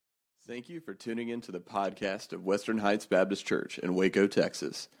Thank you for tuning in to the podcast of Western Heights Baptist Church in Waco,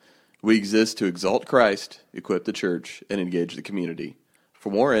 Texas. We exist to exalt Christ, equip the church, and engage the community.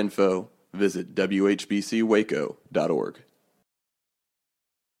 For more info, visit whbcwaco.org.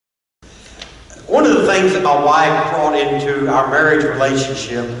 One of the things that my wife brought into our marriage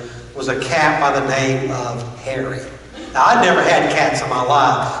relationship was a cat by the name of Harry. Now, I'd never had cats in my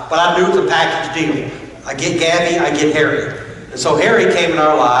life, but I knew it was a package deal. I get Gabby, I get Harry. And so Harry came in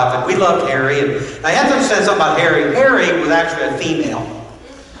our life, and we loved Harry. And I have to understand something about Harry. Harry was actually a female.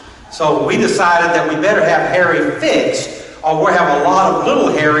 So we decided that we better have Harry fixed, or we'll have a lot of little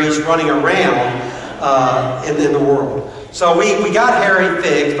Harrys running around in the world. So we got Harry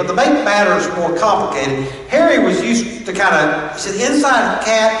fixed, but to make matters more complicated, Harry was used to she's an inside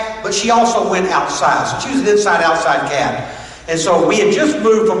cat, but she also went outside. So she was an inside-outside cat. And so we had just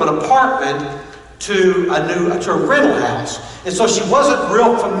moved from an apartment to a rental house. And so she wasn't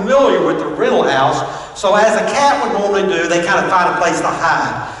real familiar with the rental house. So as a cat would normally do, they kind of find a place to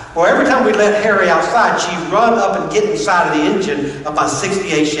hide. Well, every time we let Harry outside, she'd run up and get inside of the engine of my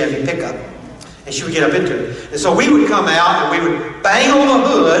 68 Chevy pickup. And she would get up into it. And so we would come out and we would bang on the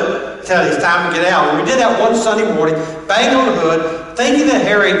hood, tell you it's time to get out. When we did that one Sunday morning, bang on the hood, thinking that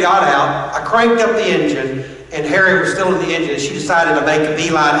Harry got out, I cranked up the engine, and Harry was still in the engine, and she decided to make a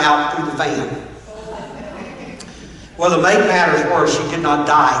beeline out through the fan. Well, to make matters worse, she did not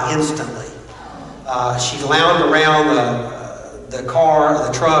die instantly. She lounged around the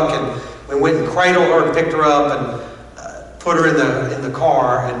truck, and we went and cradled her and picked her up and put her in the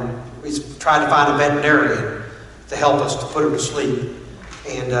car, and we tried to find a veterinarian to help us to put her to sleep.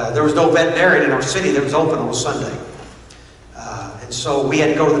 And there was no veterinarian in our city that was open on Sunday. And so we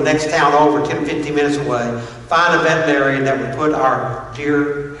had to go to the next town over, 10, 15 minutes away, find a veterinarian that would put our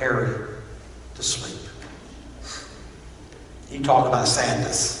dear Harry to sleep. You talk about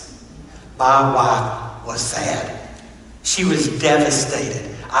sadness. My wife was sad. She was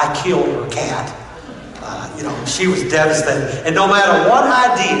devastated. I killed her cat. She was devastated. And no matter what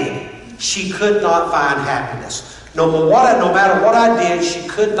I did, she could not find happiness. No matter what I did, she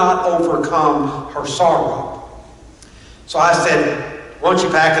could not overcome her sorrow. So I said, why don't you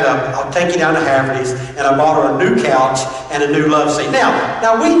pack it up? I'll take you down to Haverty's. And I bought her a new couch and a new love seat.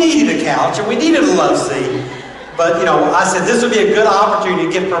 Now we needed a couch and we needed a love seat. But, I said this would be a good opportunity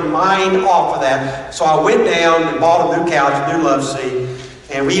to get her mind off of that. So I went down and bought a new couch, a new love seat.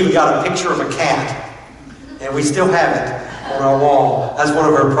 And we even got a picture of a cat. And we still have it on our wall. That's one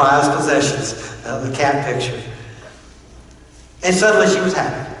of her prized possessions, the cat picture. And suddenly she was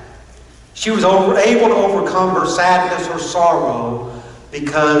happy. She was able to overcome her sadness, her sorrow,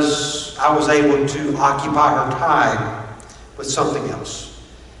 because I was able to occupy her time with something else.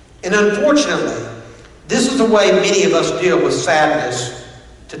 And unfortunately, this is the way many of us deal with sadness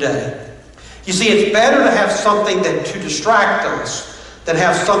today. You see, it's better to have something to distract us than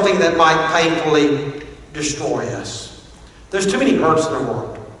have something that might painfully destroy us. There's too many hurts in the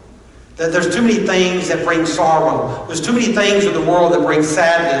world. There's too many things that bring sorrow. There's too many things in the world that bring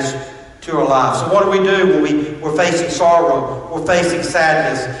sadness to our lives. So what do we do when we're facing sorrow? We're facing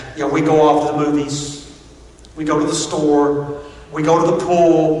sadness. We go off to the movies. We go to the store. We go to the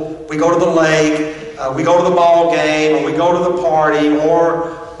pool. We go to the lake. We go to the ball game, or we go to the party,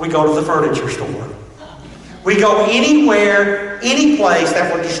 or we go to the furniture store. We go anywhere, any place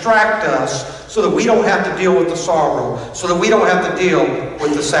that will distract us so that we don't have to deal with the sorrow, so that we don't have to deal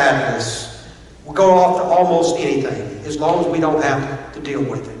with the sadness. We'll go off to almost anything as long as we don't have to deal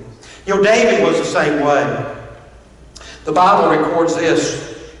with it. David was the same way. The Bible records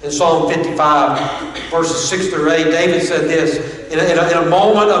this in Psalm 55, verses 6 through 8. David said this, in a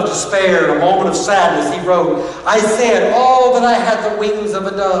moment of despair, in a moment of sadness, he wrote, I said, oh, that I had the wings of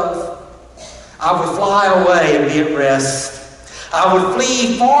a dove. I would fly away and be at rest. I would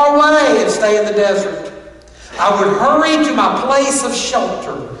flee far away and stay in the desert. I would hurry to my place of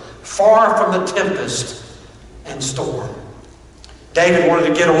shelter, far from the tempest and storm. David wanted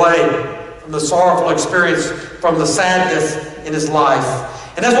to get away from the sorrowful experience, from the sadness in his life.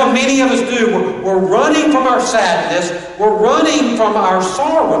 And that's what many of us do. We're running from our sadness. We're running from our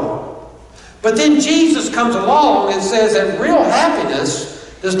sorrow. But then Jesus comes along and says that real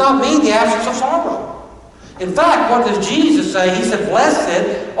happiness does not mean the absence of sorrow. In fact, what does Jesus say? He said,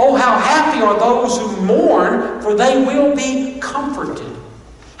 blessed, oh, how happy are those who mourn, for they will be comforted.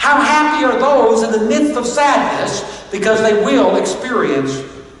 How happy are those in the midst of sadness, because they will experience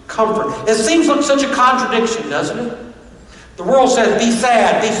comfort. It seems like such a contradiction, doesn't it? The world says, be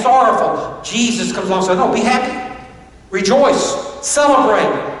sad, be sorrowful. Jesus comes along and says, no, be happy. Rejoice,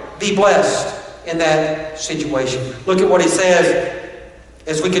 celebrate, be blessed in that situation. Look at what he says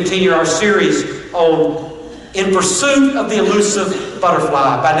as we continue our series on In Pursuit of the Elusive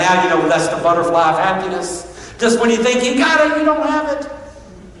Butterfly. By now, you know that's the butterfly of happiness. Just when you think you got it, you don't have it.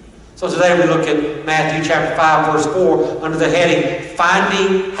 So today we look at Matthew chapter 5, verse 4, under the heading,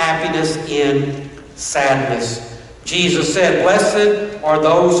 Finding Happiness in Sadness. Jesus said, Blessed are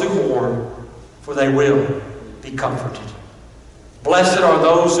those who mourn, for they will be comforted. Blessed are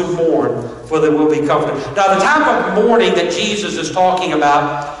those who mourn, for they will be comforted. Now, the type of mourning that Jesus is talking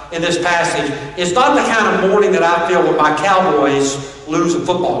about in this passage is not the kind of mourning that I feel when my Cowboys lose a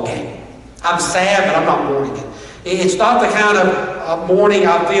football game. I'm sad, but I'm not mourning it. It's not the kind of mourning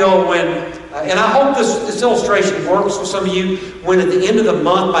I feel when, and I hope this illustration works for some of you, when at the end of the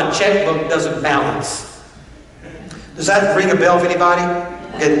month my checkbook doesn't balance. Does that ring a bell for anybody?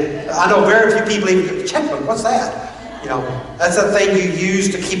 I know very few people even, checkbook, what's that? You know, that's a thing you use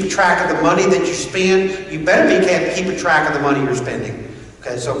to keep a track of the money that you spend. You better be keeping track of the money you're spending.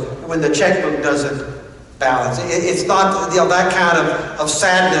 Okay, so when the checkbook doesn't balance, it's not that kind of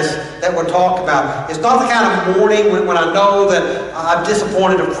sadness that we're talking about. It's not the kind of mourning when I know that I've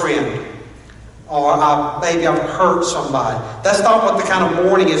disappointed a friend or maybe I've hurt somebody. That's not what the kind of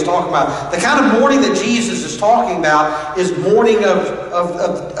mourning is talking about. The kind of mourning that Jesus is talking about is mourning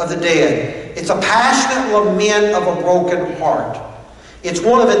of the dead. It's a passionate lament of a broken heart. It's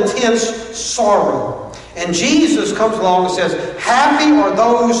one of intense sorrow. And Jesus comes along and says, happy are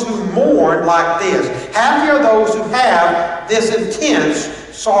those who mourn like this. Happy are those who have this intense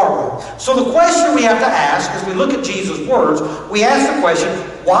sorrow. So the question we have to ask as we look at Jesus' words, we ask the question,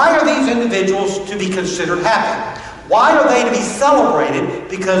 why are these individuals to be considered happy? Why are they to be celebrated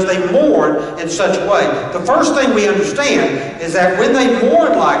because they mourn in such a way? The first thing we understand is that when they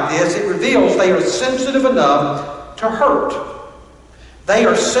mourn like this, it reveals they are sensitive enough to hurt. They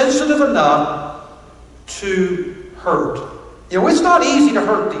are sensitive enough to hurt. You know, it's not easy to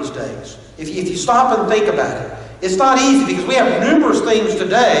hurt these days. If you stop and think about it, it's not easy because we have numerous things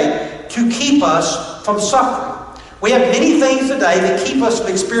today to keep us from suffering. We have many things today that keep us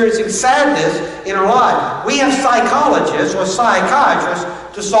from experiencing sadness in our life. We have psychologists or psychiatrists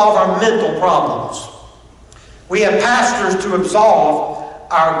to solve our mental problems. We have pastors to absolve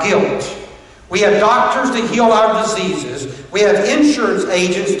our guilt. We have doctors to heal our diseases. We have insurance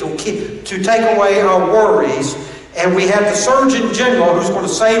agents to take away our worries. And we have the Surgeon General who's going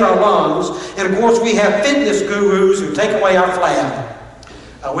to save our lungs. And of course we have fitness gurus who take away our flab.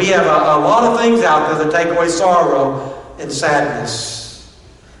 We have a lot of things out there that take away sorrow and sadness.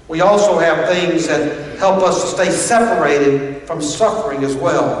 We also have things that help us to stay separated from suffering as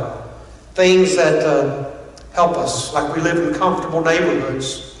well. Things that help us, like we live in comfortable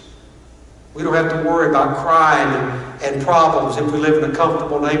neighborhoods. We don't have to worry about crime and problems if we live in a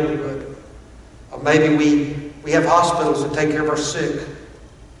comfortable neighborhood. Or maybe we have hospitals that take care of our sick.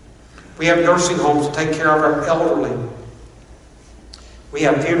 We have nursing homes that take care of our elderly. We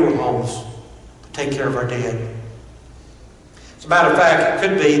have funeral homes to take care of our dead. As a matter of fact, it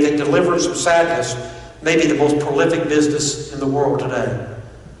could be that deliverance from sadness may be the most prolific business in the world today.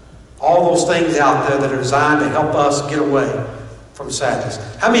 All those things out there that are designed to help us get away from sadness.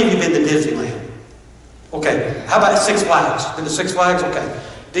 How many of you been to Disneyland? Okay. How about Six Flags? Been to Six Flags? Okay.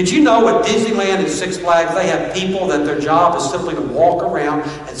 Did you know at Disneyland and Six Flags they have people that their job is simply to walk around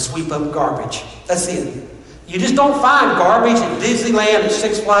and sweep up garbage? That's it. You just don't find garbage at Disneyland and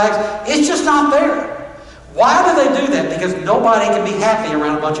Six Flags. It's just not there. Why do they do that? Because nobody can be happy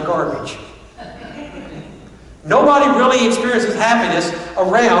around a bunch of garbage. Nobody really experiences happiness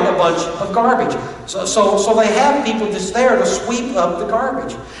around a bunch of garbage. So they have people just there to sweep up the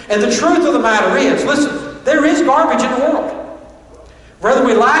garbage. And the truth of the matter is, listen, there is garbage in the world. Whether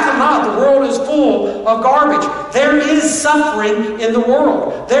we like it or not, the world is full of garbage. There is suffering in the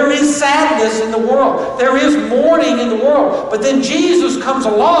world. There is sadness in the world. There is mourning in the world. But then Jesus comes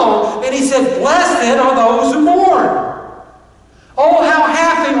along and he said, blessed are those who mourn. Oh, how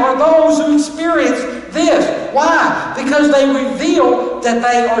happy are those who experience this. Why? Because they reveal that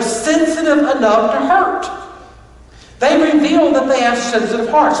they are sensitive enough to hurt. They reveal that they have sensitive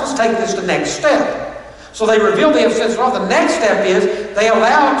hearts. Let's take this to the next step. So they reveal they have sensitive hearts. The next step is they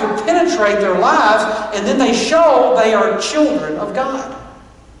allow it to penetrate their lives, and then they show they are children of God.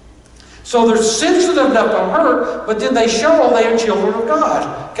 So they're sensitive enough to hurt, but then they show they are children of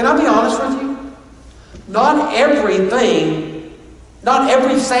God. Can I be honest with you? Not every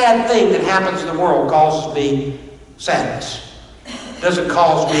sad thing that happens in the world causes me sadness. It doesn't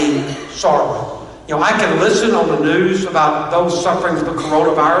cause me sorrow. You know, I can listen on the news about those suffering from the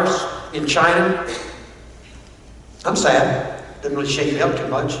coronavirus in China. I'm sad. Doesn't really shake me up too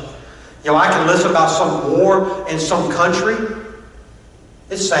much. You know, I can listen about some war in some country.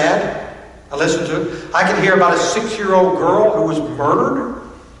 It's sad. I listen to it. I can hear about a 6-year-old girl who was murdered.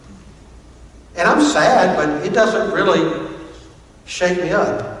 And I'm sad, but it doesn't really shake me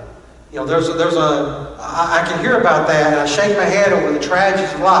up. You know, I can hear about that, and I shake my head over the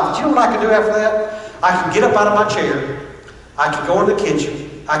tragedies of life. But you know what I can do after that? I can get up out of my chair. I can go in the kitchen.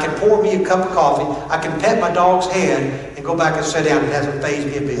 I can pour me a cup of coffee. I can pet my dog's head and go back and sit down. It hasn't fazed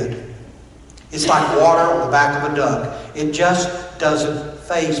me a bit. It's like water on the back of a duck. It just doesn't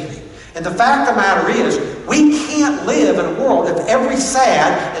faze me. And the fact of the matter is, we can't live in a world if every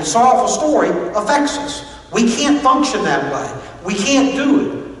sad and sorrowful story affects us. We can't function that way. We can't do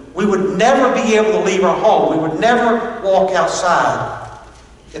it. We would never be able to leave our home. We would never walk outside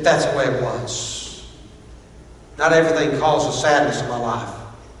if that's the way it was. Not everything causes sadness in my life.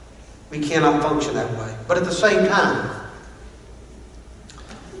 We cannot function that way. But at the same time,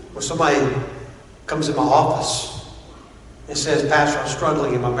 when somebody comes in my office and says, Pastor, I'm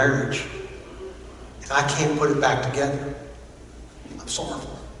struggling in my marriage, and I can't put it back together, I'm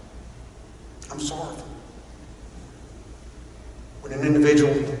sorrowful. I'm sorrowful. When an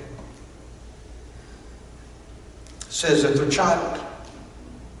individual says that their child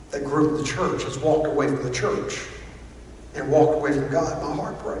that grew up in the church has walked away from the church and walked away from God, my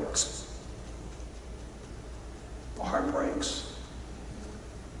heart breaks. My heart breaks.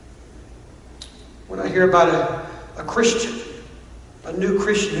 When I hear about a Christian, a new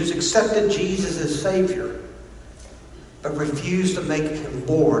Christian who's accepted Jesus as Savior, but refused to make Him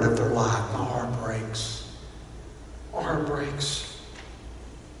Lord of their life, my heart breaks. My heart breaks.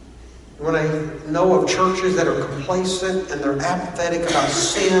 When I know of churches that are complacent and they're apathetic about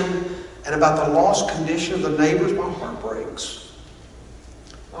sin and about the lost condition of the neighbors, my heart breaks.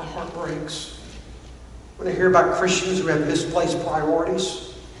 My heart breaks. When I hear about Christians who have misplaced priorities,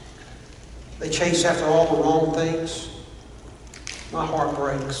 they chase after all the wrong things, my heart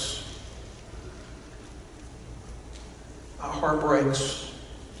breaks. My heart breaks.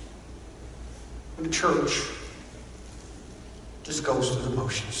 When the church just goes through the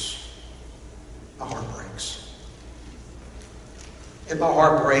motions, my heart breaks. And my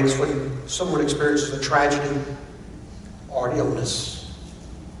heart breaks when someone experiences a tragedy or an illness.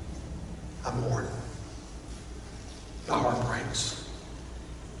 I mourn. My heart breaks.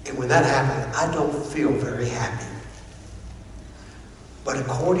 And when that happens, I don't feel very happy. But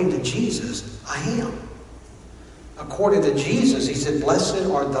according to Jesus, I am. According to Jesus, He said, blessed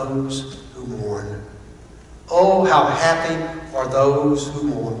are those who mourn. Oh, how happy are those who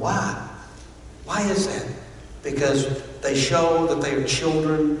mourn. Why? Why is that? Because they show that they are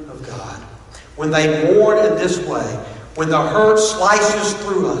children of God. When they mourn in this way, when the hurt slices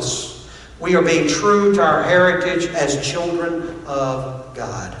through us, we are being true to our heritage as children of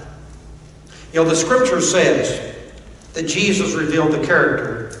God. You know, the Scripture says that Jesus revealed the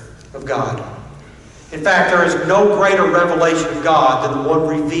character of God. In fact, there is no greater revelation of God than the one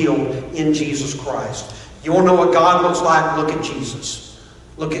revealed in Jesus Christ. You want to know what God looks like? Look at Jesus.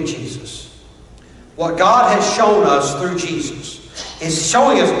 Look at Jesus. What God has shown us through Jesus is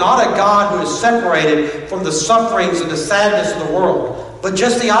showing us not a God who is separated from the sufferings and the sadness of the world, but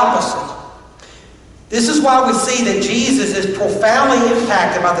just the opposite. This is why we see that Jesus is profoundly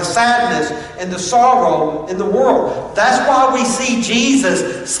impacted by the sadness and the sorrow in the world. That's why we see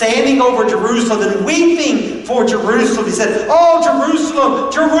Jesus standing over Jerusalem and weeping for Jerusalem. He said, oh,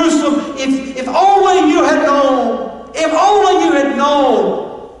 Jerusalem, Jerusalem, if only you had known, if only you had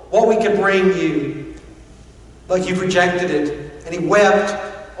known what we could bring you. But you've rejected it. And He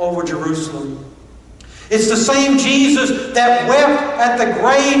wept over Jerusalem. It's the same Jesus that wept at the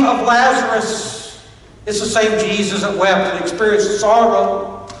grave of Lazarus. It's the same Jesus that wept and experienced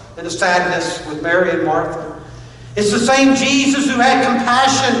sorrow and the sadness with Mary and Martha. It's the same Jesus who had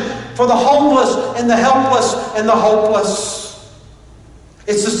compassion for the homeless and the helpless and the hopeless.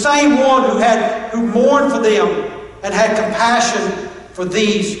 It's the same one who mourned for them and had compassion for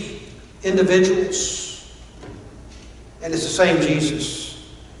these individuals. And it's the same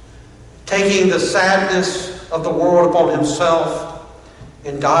Jesus taking the sadness of the world upon Himself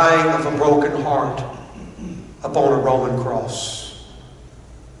and dying of a broken heart upon a Roman cross.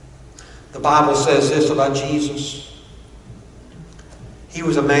 The Bible says this about Jesus. He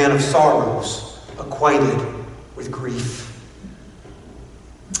was a man of sorrows, acquainted with grief.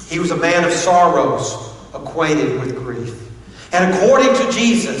 He was a man of sorrows, acquainted with grief. And according to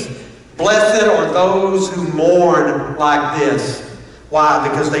Jesus, blessed are those who mourn like this. Why?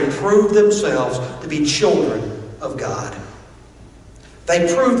 Because they prove themselves to be children of God.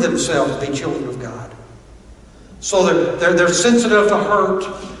 They prove themselves to be children of God. So they're sensitive to hurt.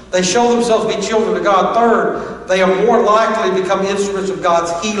 They show themselves to be children of God. Third, they are more likely to become instruments of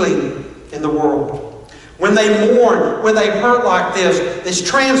God's healing in the world. When they mourn, when they hurt like this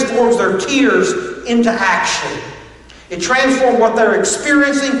transforms their tears into action. It transforms what they're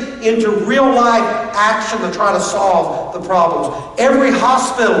experiencing into real-life action to try to solve the problems. Every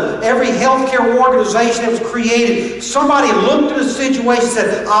hospital, every healthcare organization that was created, somebody looked at a situation and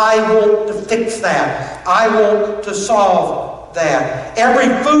said, I want to fix that. I want to solve that. Every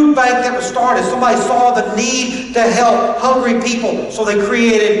food bank that was started, somebody saw the need to help hungry people, so they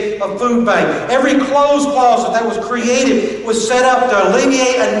created a food bank. Every clothes closet that was created was set up to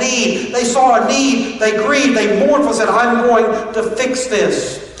alleviate a need. They saw a need, they grieved, they mourned, and said, I'm going to fix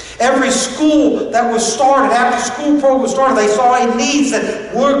this. Every school that was started, after school program was started, they saw a need,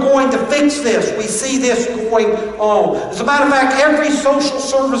 said, we're going to fix this. We see this going on. As a matter of fact, every social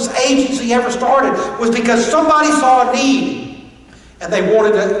service agency ever started was because somebody saw a need. And they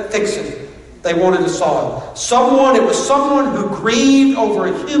wanted to fix it. They wanted to solve it. It was someone who grieved over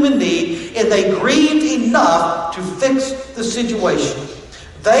a human need, and they grieved enough to fix the situation.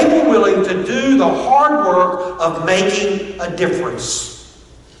 They were willing to do the hard work of making a difference.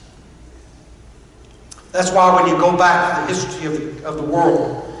 That's why when you go back to the history of the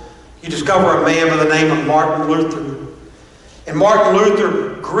world, you discover a man by the name of Martin Luther. And Martin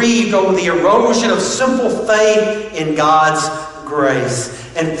Luther grieved over the erosion of simple faith in God's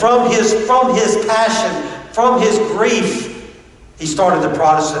grace. And from his passion, from his grief, he started the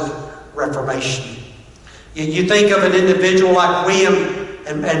Protestant Reformation. You think of an individual like William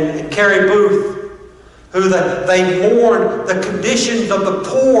and Carrie Booth, who they mourned the conditions of the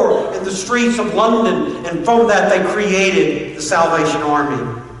poor in the streets of London, and from that they created the Salvation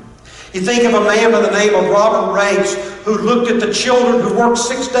Army. You think of a man by the name of Robert Raikes, who looked at the children who worked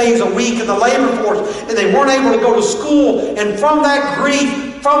 6 days a week in the labor force, and they weren't able to go to school. And from that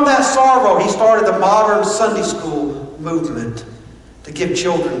grief, from that sorrow, he started the modern Sunday school movement to give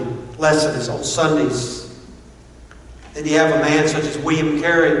children lessons on Sundays. Then you have a man such as William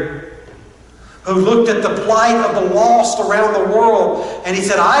Carey, who looked at the plight of the lost around the world, and he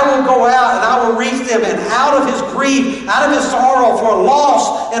said, I will go out and I will reach them. And out of his grief, out of his sorrow for a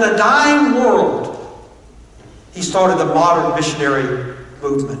lost and a dying world, he started the modern missionary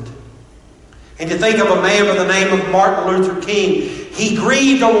movement. And you think of a man by the name of Martin Luther King. He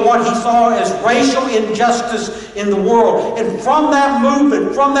grieved over what he saw as racial injustice in the world. And from that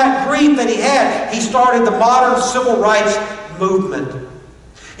movement, from that grief that he had, he started the modern civil rights movement.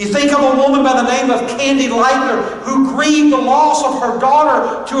 You think of a woman by the name of Candy Lightner, who grieved the loss of her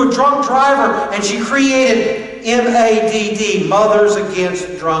daughter to a drunk driver, and she created MADD, Mothers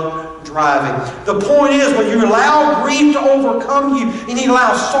Against Drunk Driving. The point is, when you allow grief to overcome you, and you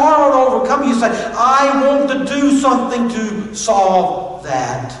allow sorrow to overcome you, say, I want to do something to solve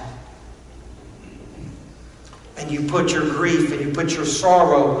that. And you put your grief and you put your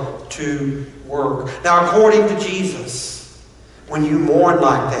sorrow to work. Now, according to Jesus, when you mourn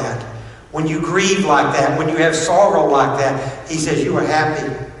like that, when you grieve like that, when you have sorrow like that, he says you are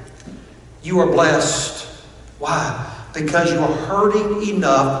happy. You are blessed. Why? Because you are hurting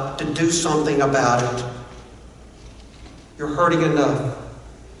enough to do something about it. You're hurting enough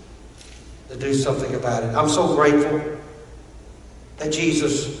to do something about it. I'm so grateful that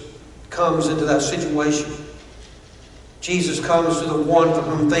Jesus comes into that situation. Jesus comes to the one for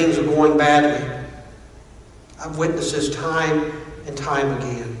whom things are going badly. I've witnessed this time and time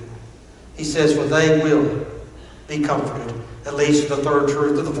again. He says, for they will be comforted. That leads to the third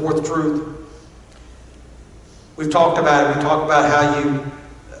truth, to the fourth truth. We've talked about it. We talked about how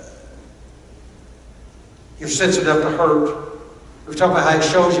you're sensitive enough to hurt. We've talked about how it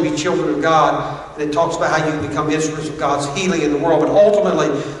shows you to be children of God. And it talks about how you can become instruments of God's healing in the world. But ultimately,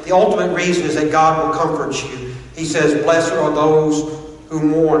 the ultimate reason is that God will comfort you. He says, blessed are those who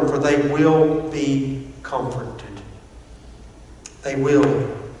mourn, for they will be comforted. They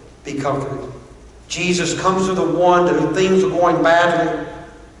will be comforted. Jesus comes to the one to whom things are going badly.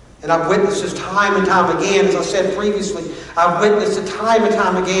 And I've witnessed this time and time again. As I said previously, I've witnessed it time and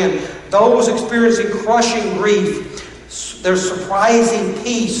time again. Those experiencing crushing grief, there's surprising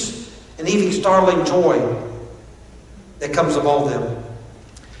peace and even startling joy that comes among them.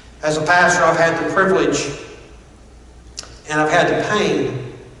 As a pastor, I've had the privilege and I've had the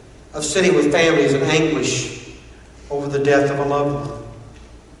pain of sitting with families in anguish over the death of a loved one.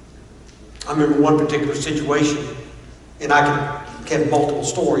 I remember one particular situation, and I can have multiple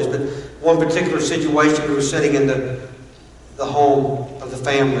stories, but one particular situation, we were sitting in the home of the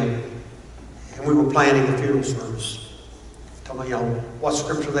family, and we were planning the funeral service. From, what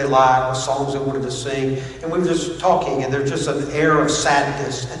scripture they like, what songs they wanted to sing. And we were just talking, and there's just an air of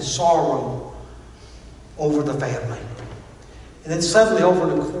sadness and sorrow over the family. And then suddenly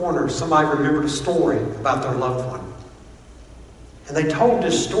over in the corner, somebody remembered a story about their loved one. And they told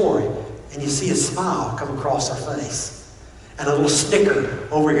this story, and you see a smile come across their face. And a little snicker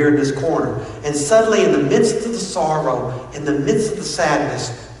over here in this corner. And suddenly, in the midst of the sorrow, in the midst of the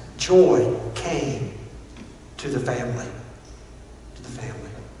sadness, joy came to the family. To the family.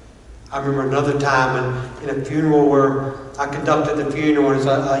 I remember another time in a funeral where I conducted the funeral. It was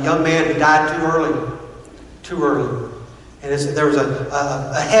a young man who died too early. Too early. And there was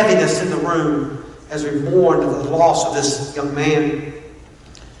a heaviness in the room as we mourned the loss of this young man.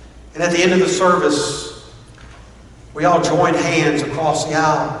 And at the end of the service, we all joined hands across the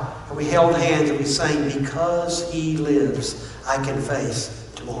aisle, and we held hands and we sang, "Because he lives, I can face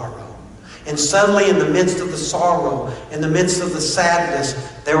tomorrow." And suddenly, in the midst of the sorrow, in the midst of the sadness,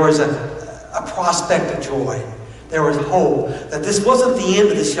 there was a prospect of joy. There was hope that this wasn't the end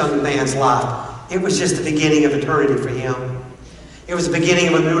of this young man's life. It was just the beginning of eternity for him. It was the beginning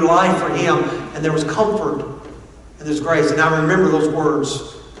of a new life for him, and there was comfort and there's grace. And I remember those words,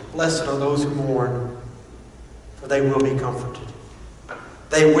 "Blessed are those who mourn, for they will be comforted."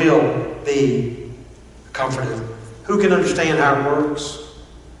 They will be comforted. Who can understand how it works?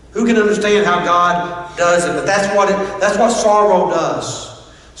 Who can understand how God does it? But that's what sorrow does.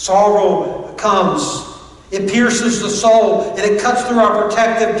 Sorrow comes. It pierces the soul, and it cuts through our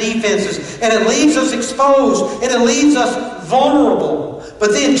protective defenses, and it leaves us exposed, and it leaves us vulnerable.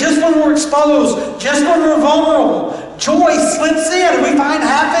 But then, just when we're exposed, just when we're vulnerable, joy slips in, and we find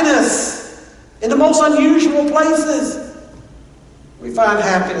happiness in the most unusual places. We find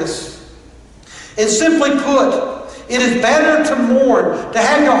happiness. And simply put, it is better to mourn, to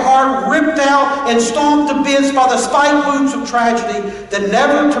have your heart ripped out and stomped to bits by the spike boots of tragedy, than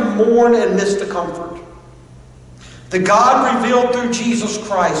never to mourn and miss the comfort. The God revealed through Jesus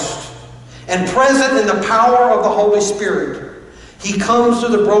Christ and present in the power of the Holy Spirit. He comes to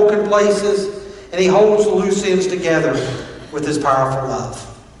the broken places, and He holds the loose ends together with His powerful love.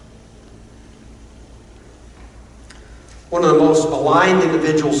 One of the most maligned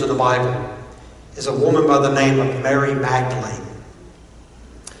individuals in the Bible is a woman by the name of Mary Magdalene.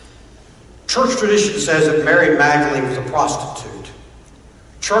 Church tradition says that Mary Magdalene was a prostitute.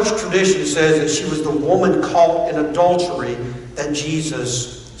 Church tradition says that she was the woman caught in adultery that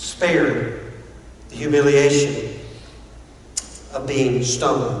Jesus spared the humiliation of being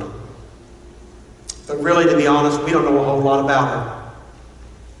stoned. But really, to be honest, we don't know a whole lot about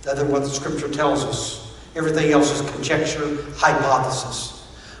her, other than what the Scripture tells us. Everything else is conjecture, hypothesis.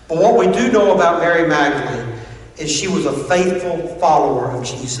 But what we do know about Mary Magdalene is she was a faithful follower of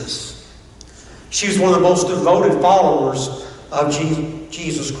Jesus. She was one of the most devoted followers of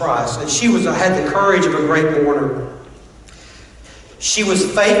Jesus Christ. And she had the courage of a great mourner. She was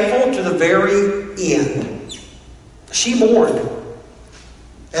faithful to the very end. She mourned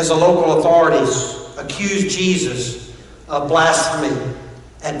as the local authorities accused Jesus of blasphemy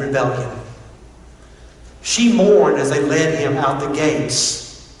and rebellion. She mourned as they led him out the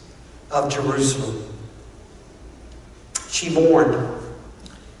gates of Jerusalem. She mourned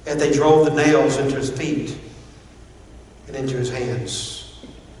as they drove the nails into his feet and into his hands.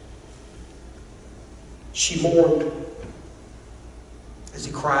 She mourned as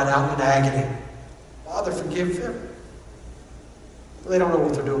he cried out in agony, "Father, forgive them. They don't know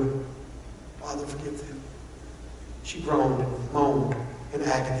what they're doing. Father, forgive them." She groaned and moaned in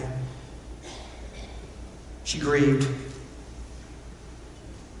agony. She grieved.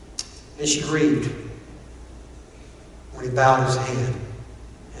 And she grieved when he bowed his head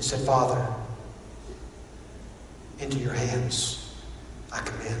and said, "Father, into your hands I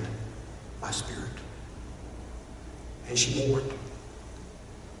commend my spirit." And she mourned.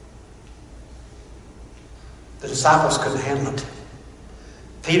 The disciples couldn't handle it.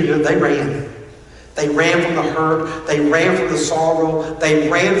 Peter, they ran. They ran from the hurt. They ran from the sorrow. They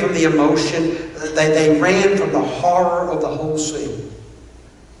ran from the emotion. They ran from the horror of the whole scene.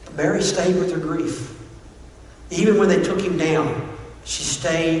 But Mary stayed with her grief. Even when they took him down, she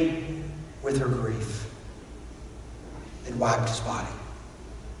stayed with her grief and wiped his body.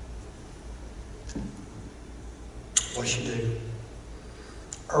 What did she do?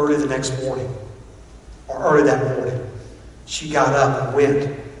 Early the next morning, or early that morning, she got up and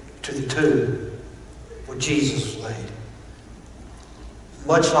went to the tomb where Jesus was laid.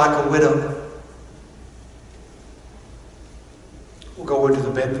 Much like a widow will go into the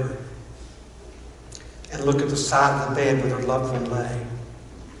bedroom and look at the side of the bed where her loved one lay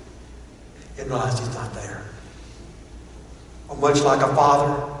and realize he's not there. Or much like a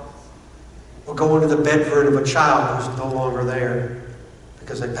father will go into the bedroom of a child who's no longer there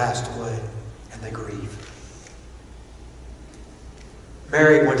because they passed away, and they grieve.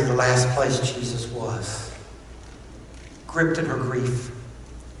 Mary went to the last place Jesus was, gripped in her grief,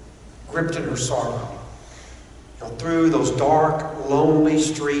 gripped in her sorrow. And through those dark, lonely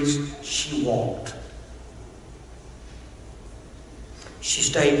streets, she walked. She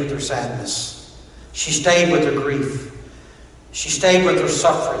stayed with her sadness. She stayed with her grief. She stayed with her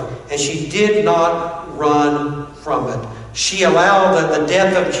suffering. And she did not run from it. She allowed the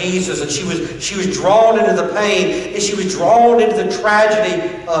death of Jesus, and she was drawn into the pain, and she was drawn into the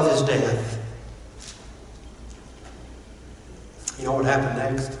tragedy of his death. You know what happened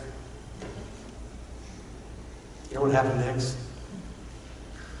next? You know what happened next?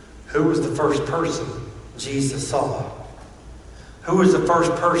 Who was the first person Jesus saw? Who was the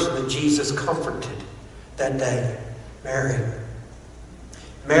first person that Jesus comforted that day? Mary.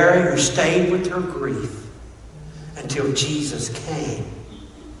 Mary, who stayed with her grief until Jesus came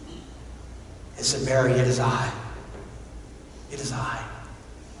and said, Mary, it is I. It is I.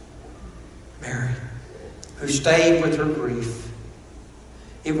 Mary, who stayed with her grief.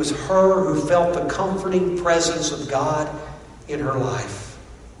 It was her who felt the comforting presence of God in her life.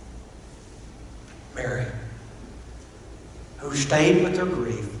 Mary, who stayed with her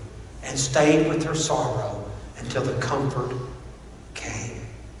grief and stayed with her sorrow until the comfort came.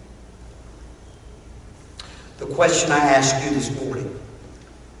 The question I ask you this morning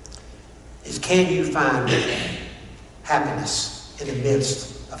is, can you find happiness in the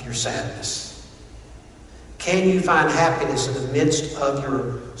midst of your sadness? Can you find happiness in the midst of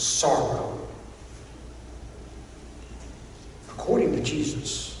your sorrow? According to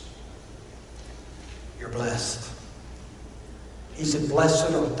Jesus, you're blessed. He said,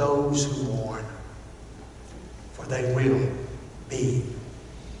 blessed are those who mourn, for they will be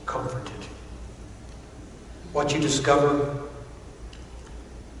comforted. What you discover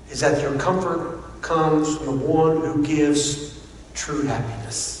is that your comfort comes from the one who gives true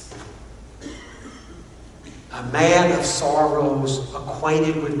happiness. A man of sorrows,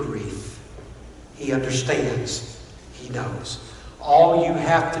 acquainted with grief. He understands. He knows. All you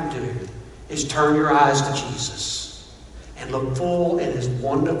have to do is turn your eyes to Jesus and look full in his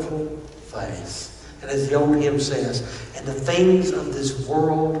wonderful face. And as the old hymn says, and the things of this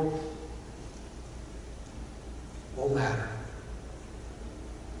world won't matter.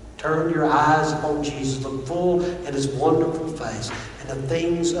 Turn your eyes upon Jesus, look full in his wonderful face, and the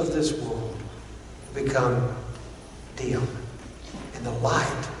things of this world become dim in the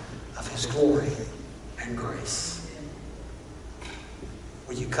light of his glory and grace.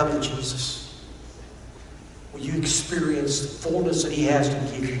 Will you come to Jesus? Will you experience the fullness that he has to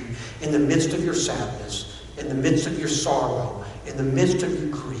give you in the midst of your sadness, in the midst of your sorrow, in the midst of your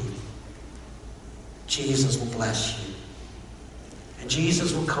grief? Jesus will bless you. And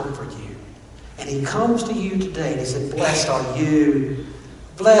Jesus will comfort you. And he comes to you today and he said, blessed are you.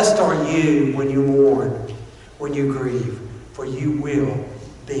 Blessed are you when you mourn, when you grieve, for you will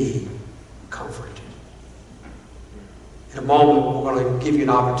be comforted. In a moment, we're going to give you an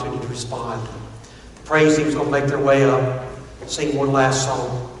opportunity to respond. The praise team's going to make their way up, sing one last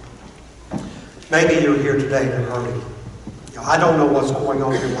song. Maybe you're here today and you're hurting. I don't know what's going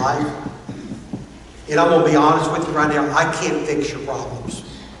on in your life. And I'm going to be honest with you right now, I can't fix your problems.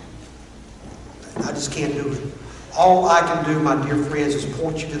 I just can't do it. All I can do, my dear friends, is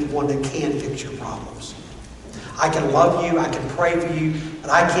point you to the one that can fix your problems. I can love you, I can pray for you, but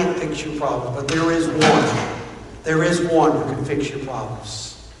I can't fix your problems. But there is one. There is one who can fix your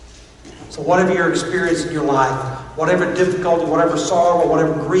problems. So whatever you're experiencing in your life, whatever difficulty, whatever sorrow,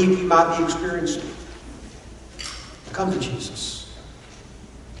 whatever grief you might be experiencing, come to Jesus.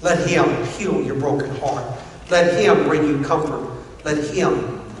 Let him heal your broken heart. Let him bring you comfort. Let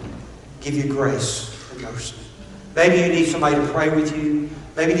him give you grace and mercy. Maybe you need somebody to pray with you.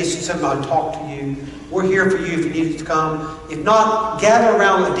 Maybe you need somebody to talk to you. We're here for you if you need to come. If not, gather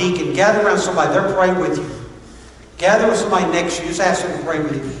around a deacon. Gather around somebody. They'll pray with you. Gather with somebody next to you. Just ask them to pray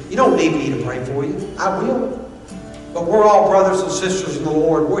with you. You don't need me to pray for you. I will. But we're all brothers and sisters in the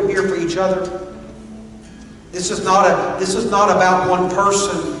Lord. We're here for each other. This is not about one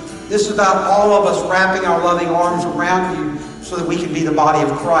person. This is about all of us wrapping our loving arms around you so that we can be the body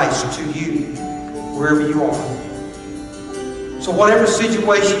of Christ to you, wherever you are. So whatever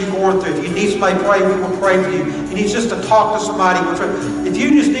situation you're going through, if you need somebody to pray, we will pray for you. If you need just to talk to somebody, we'll try. If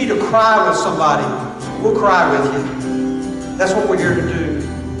you just need to cry with somebody, we'll cry with you. That's what we're here to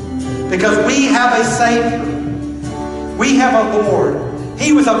do. Because we have a Savior. We have a Lord.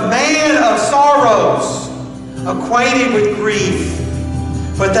 He was a man of sorrows, acquainted with grief.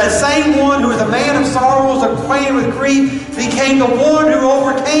 But that same one who was a man of sorrows, acquainted with grief, became the one who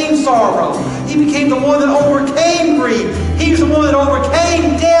overcame sorrow. He became the one that overcame grief. He was the one that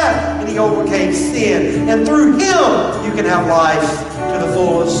overcame death, and he overcame sin. And through him, you can have life to the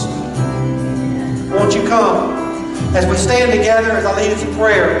fullest. Won't you come? As we stand together, as I lead us in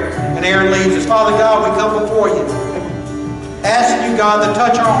prayer, and Aaron leads us. Father God, we come before you, asking you, God, to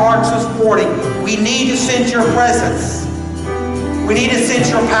touch our hearts this morning. We need to sense your presence. We need to sense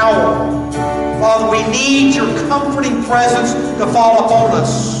your power. Father, we need your comforting presence to fall upon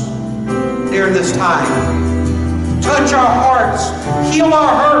us during this time. Touch our hearts. Heal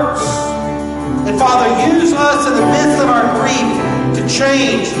our hurts. And Father, use us in the midst of our grief to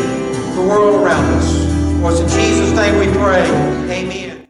change the world around us. For it's in Jesus' name we pray. Amen.